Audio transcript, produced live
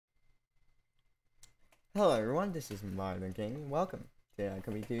Hello everyone, this is Modern Gaming. Welcome. Today I'm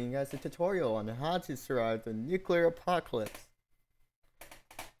going to be giving you guys a tutorial on how to survive the nuclear apocalypse.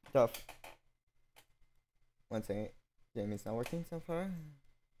 The One second, Jamie's not working so far.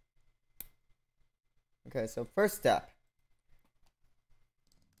 Okay, so first step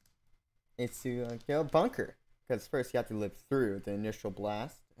is to get a bunker. Because first you have to live through the initial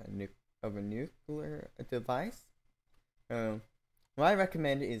blast of a nuclear device. What I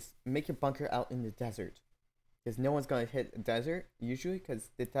recommend is make your bunker out in the desert. Because no one's going to hit the desert, usually,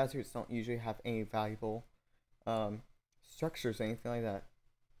 because the deserts don't usually have any valuable structures or anything like that.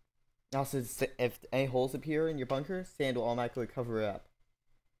 Also, if any holes appear in your bunker, sand will automatically cover it up.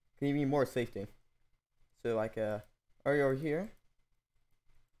 Can give you more safety. So, like, area over here,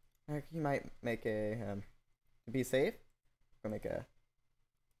 you might make a, to be safe, we'll make an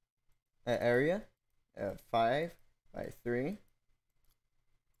area of 5 by 3.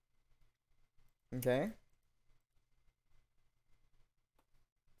 Okay.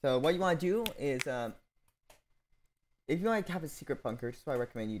 So what you want to do is, if you want to have a secret bunker, this is what I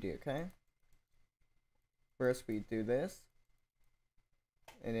recommend you do, okay? First we do this.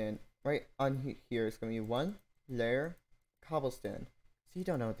 And then right on here is going to be 1 layer cobblestone. So you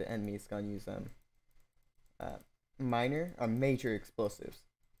don't know what the enemy is going to use minor or major explosives.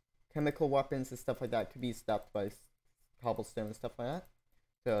 Chemical weapons and stuff like that could be stopped by cobblestone and stuff like that.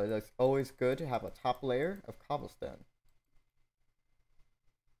 So it's always good to have a top layer of cobblestone.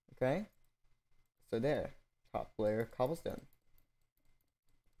 Okay, so there, top layer of cobblestone.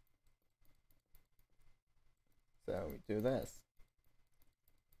 So we do this.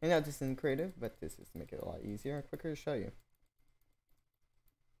 And now this isn't creative, but this is to make it a lot easier and quicker to show you.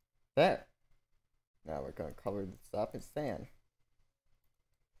 There. Now we're going to cover this up in sand.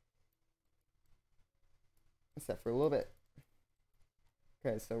 Except for a little bit.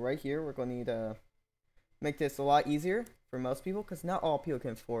 Okay, so right here we're going to need to make this a lot easier for most people, because not all people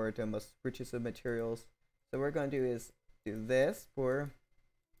can afford the most richest of materials. So what we're going to do is do this for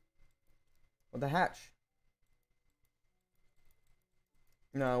the hatch.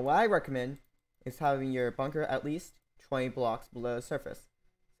 Now what I recommend is having your bunker at least 20 blocks below the surface.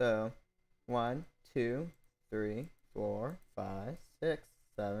 So 1, 2, 3, 4, 5, 6,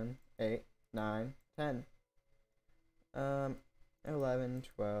 7, 8, 9, 10. 11,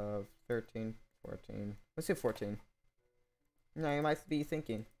 12, 13, 14. Let's do 14. Now you might be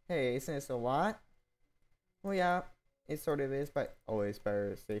thinking, hey, isn't this a lot? Well, yeah, it sort of is, but always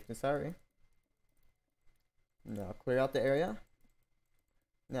better safe than sorry. Now clear out the area.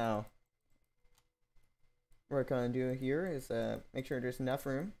 Now, what we're going to do here is make sure there's enough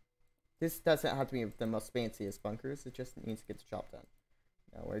room. This doesn't have to be the most fanciest bunkers, it just needs to get the job done.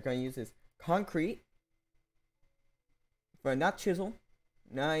 Now, what we're going to use is concrete, but not chisel,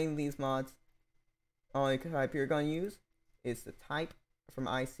 not any of these mods. Only type you're going to use is the type from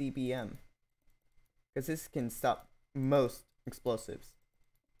ICBM, because this can stop most explosives.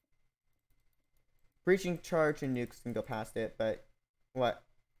 Breaching charge and nukes can go past it, but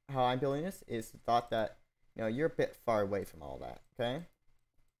how I'm building this is the thought that you're a bit far away from all that. Okay.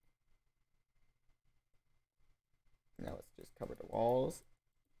 Now let's just cover the walls.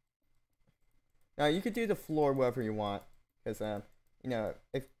 Now you could do the floor wherever you want, because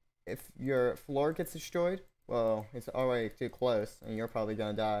if your floor gets destroyed, well, it's already too close, and you're probably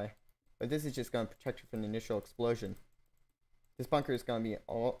gonna die. But this is just gonna protect you from the initial explosion. This bunker is gonna be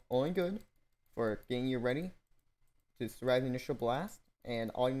only good for getting you ready to survive the initial blast,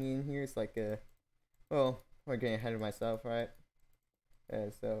 and all you need in here is like well, we're getting ahead of myself, right?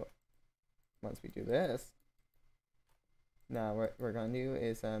 So once we do this, now what we're gonna do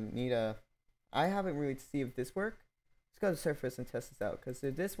is need a. I haven't really to see if this works. Let's go to the surface and test this out, because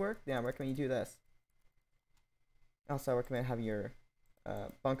if this works, then I recommend you do this. Also, I recommend having your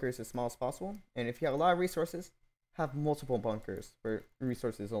bunkers as small as possible, and if you have a lot of resources, have multiple bunkers for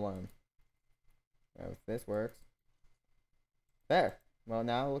resources alone. Now, if this works, there. Well,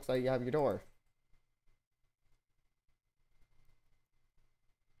 now it looks like you have your door.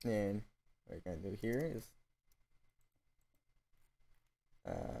 And what we're gonna do here is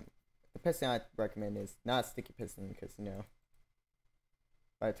the piston I recommend is not a sticky piston, because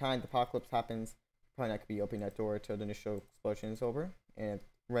by the time the apocalypse happens, you're probably not gonna be opening that door until the initial explosion is over. And if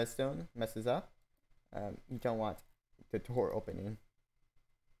redstone messes up, you don't want the door opening.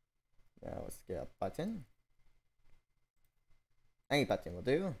 Now let's get a button. Any button will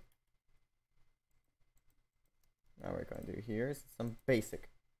do. Now what we're going to do here is some basic.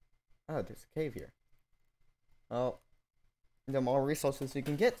 Oh, there's a cave here. Well, the more resources you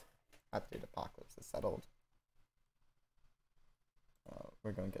can get after the apocalypse is settled.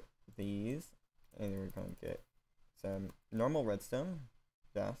 We're going to get these. And we're going to get some normal redstone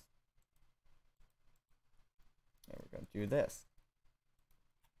dust. And we're going to do this.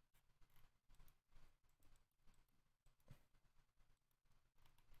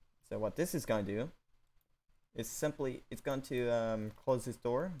 So what this is going to do is simply, it's going to close this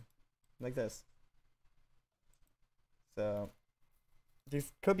door like this. So there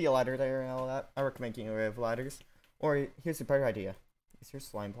could be a ladder there and all that. I recommend getting rid of ladders. Or here's a better idea. Is there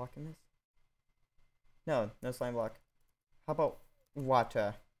slime block in this? No, no slime block. How about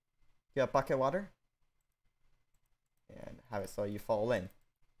water? Get a bucket of water and have it so you fall in.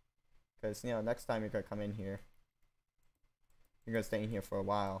 Because, you know, next time you're going to come in here, you're going to stay in here for a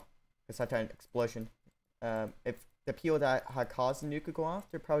while. Because after an explosion, if the people that had caused the nuke could go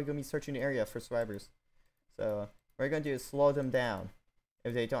off, they're probably going to be searching the area for survivors. So what we're going to do is slow them down.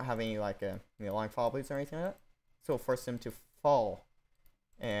 If they don't have any, like, long fall boots or anything like that, so we'll force them to fall.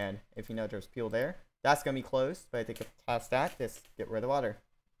 And if you know there's people there, that's going to be closed. But I think past that, just get rid of the water.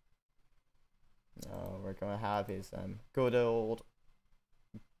 Now we're going to have is good old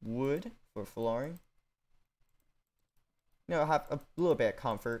wood for flooring. You know, have a little bit of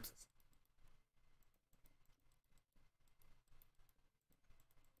comfort.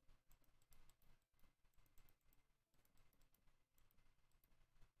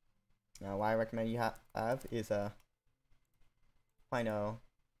 Now, what I recommend you have is a Pino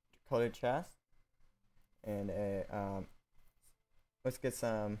coated chest and a let's get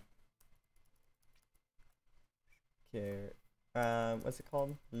some. Okay, what's it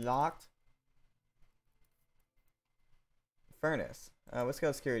called? Locked furnace. Let's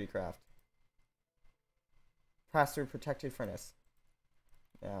go security craft. Password protected furnace.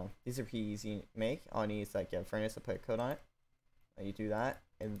 Now, these are pretty easy to make. All you need is like a furnace to put a code on it. And you do that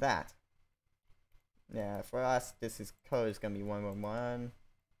and that. Now, for us, this is code is gonna be 111,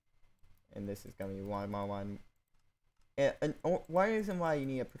 and this is gonna be 111. And one reason why you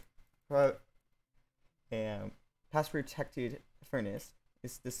need a password protected furnace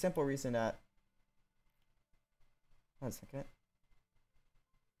is the simple reason that. 1 second.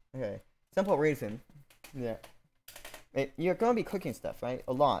 Okay, simple reason. Yeah. You're gonna be cooking stuff, right?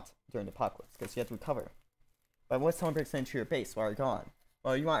 A lot during the apocalypse because you have to recover. But once someone breaks into your base while you're gone,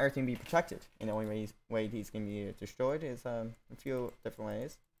 well, you want everything to be protected. And the only way these can be destroyed is a few different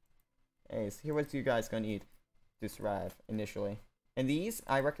ways. Anyways, here what you guys gonna need to survive initially. And these,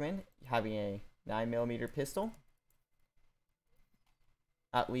 I recommend having a 9mm pistol,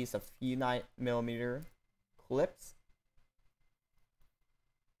 at least a few 9mm clips.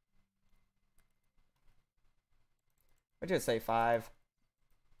 I'll just say 5.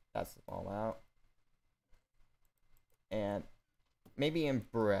 That's the small amount. And maybe in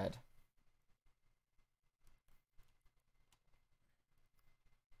bread.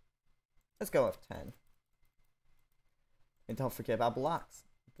 Let's go with 10. And don't forget about blocks.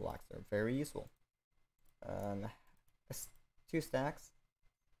 Blocks are very useful. 2 stacks.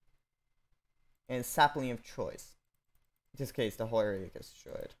 And sapling of choice. In this case, the whole area gets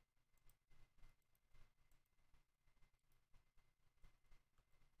destroyed.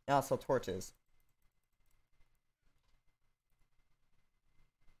 And also torches.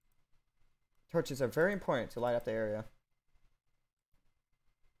 Torches are very important to light up the area.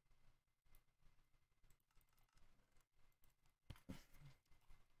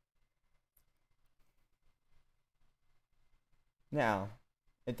 Now,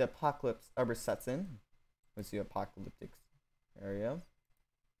 if the apocalypse ever sets in, let's do apocalyptic area.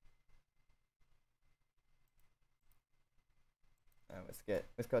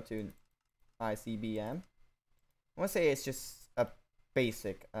 Let's go to ICBM. I want to say it's just a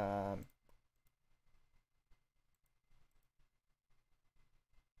basic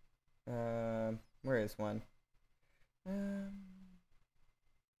where is one?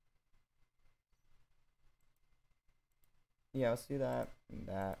 Yeah, let's do that and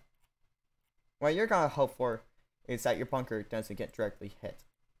that. What you're gonna hope for is that your bunker doesn't get directly hit.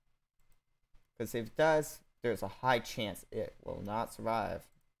 Because if it does, there's a high chance it will not survive.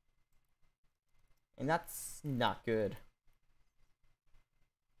 And that's not good.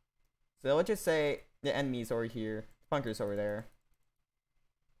 So let's just say the enemy's over here, the bunker's over there.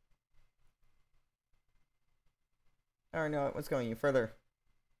 Or no, let's go any further.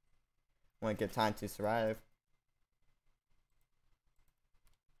 Want to get time to survive.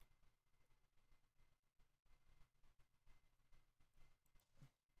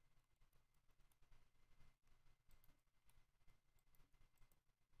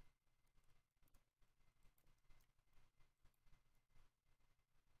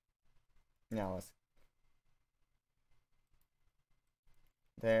 Now let's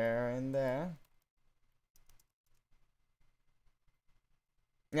there and there.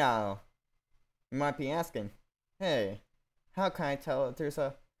 Now, you might be asking, hey, how can I tell if there's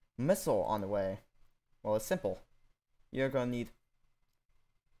a missile on the way? Well, it's simple. You're gonna need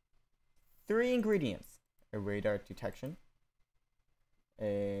 3 ingredients: a radar detection,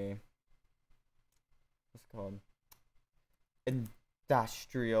 a what's it called?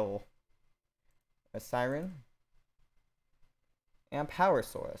 Industrial a siren, and power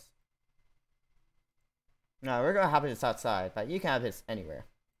source. Now we're gonna have this outside, but you can have this anywhere.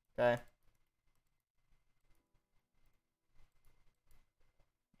 Okay?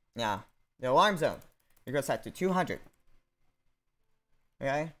 Now, the alarm zone, you're gonna set to 200.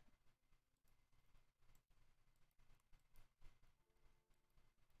 Okay?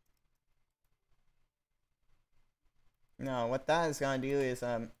 Now, what that is gonna do is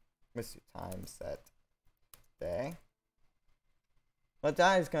what's your time set? Day. What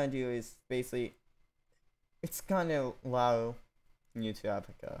that is gonna do is basically, it's gonna allow you to have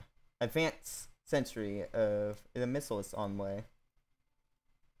like a advanced sentry of the missile is on the way.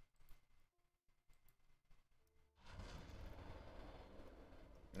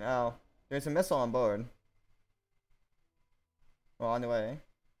 Now, there's a missile on board. Well, on the way.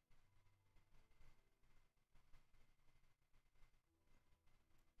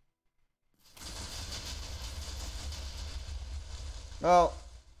 Well,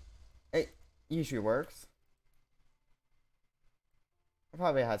 it usually works. I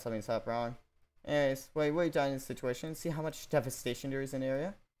probably had something set up wrong. Anyways, what are you done in this situation? See how much devastation there is in the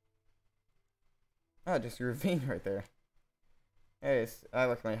area? Oh, just a ravine right there. Anyways, I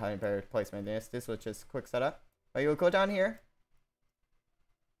recommend having better placement than this. This was just a quick setup. But you'll go down here.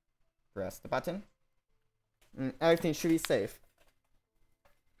 Press the button. And everything should be safe.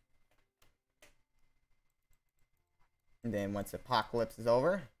 And then once the apocalypse is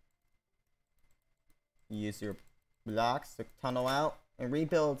over, you use your blocks to tunnel out and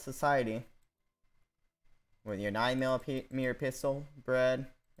rebuild society with your 9mm pistol, bread,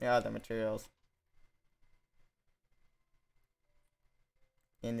 and other materials.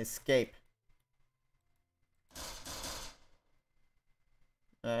 And escape.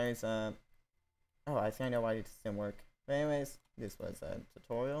 Anyways, oh, I think I know why this didn't work. But anyways, this was a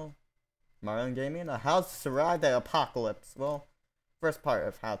tutorial. Marlin Gaming, how to survive the apocalypse. Well, first part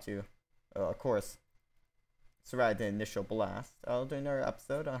of how to, of course, survive the initial blast. I'll do another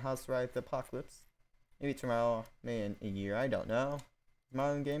episode on how to survive the apocalypse. Maybe tomorrow, maybe in a year, I don't know.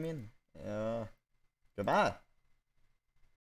 Marlin Gaming, goodbye.